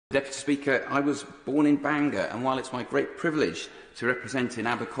Deputy Speaker, I was born in Bangor, and while it's my great privilege to represent in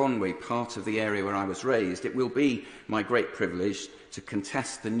Aberconwy, part of the area where I was raised, it will be my great privilege to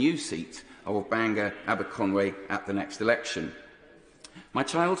contest the new seat of Bangor Aberconwy at the next election. My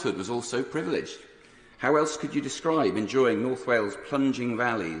childhood was also privileged. How else could you describe enjoying North Wales' plunging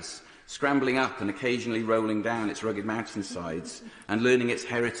valleys, scrambling up and occasionally rolling down its rugged mountainsides, and learning its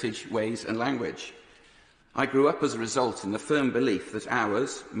heritage, ways and language? I grew up as a result in the firm belief that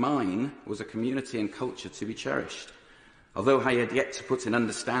mine, was a community and culture to be cherished. Although I had yet to put an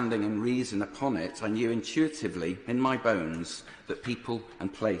understanding and reason upon it, I knew intuitively in my bones that people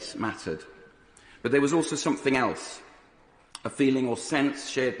and place mattered. But there was also something else, a feeling or sense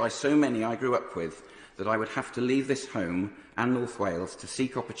shared by so many I grew up with, that I would have to leave this home and North Wales to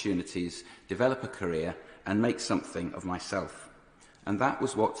seek opportunities, develop a career and make something of myself. And that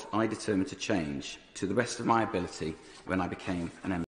was what I determined to change, to the best of my ability, when I became an MP.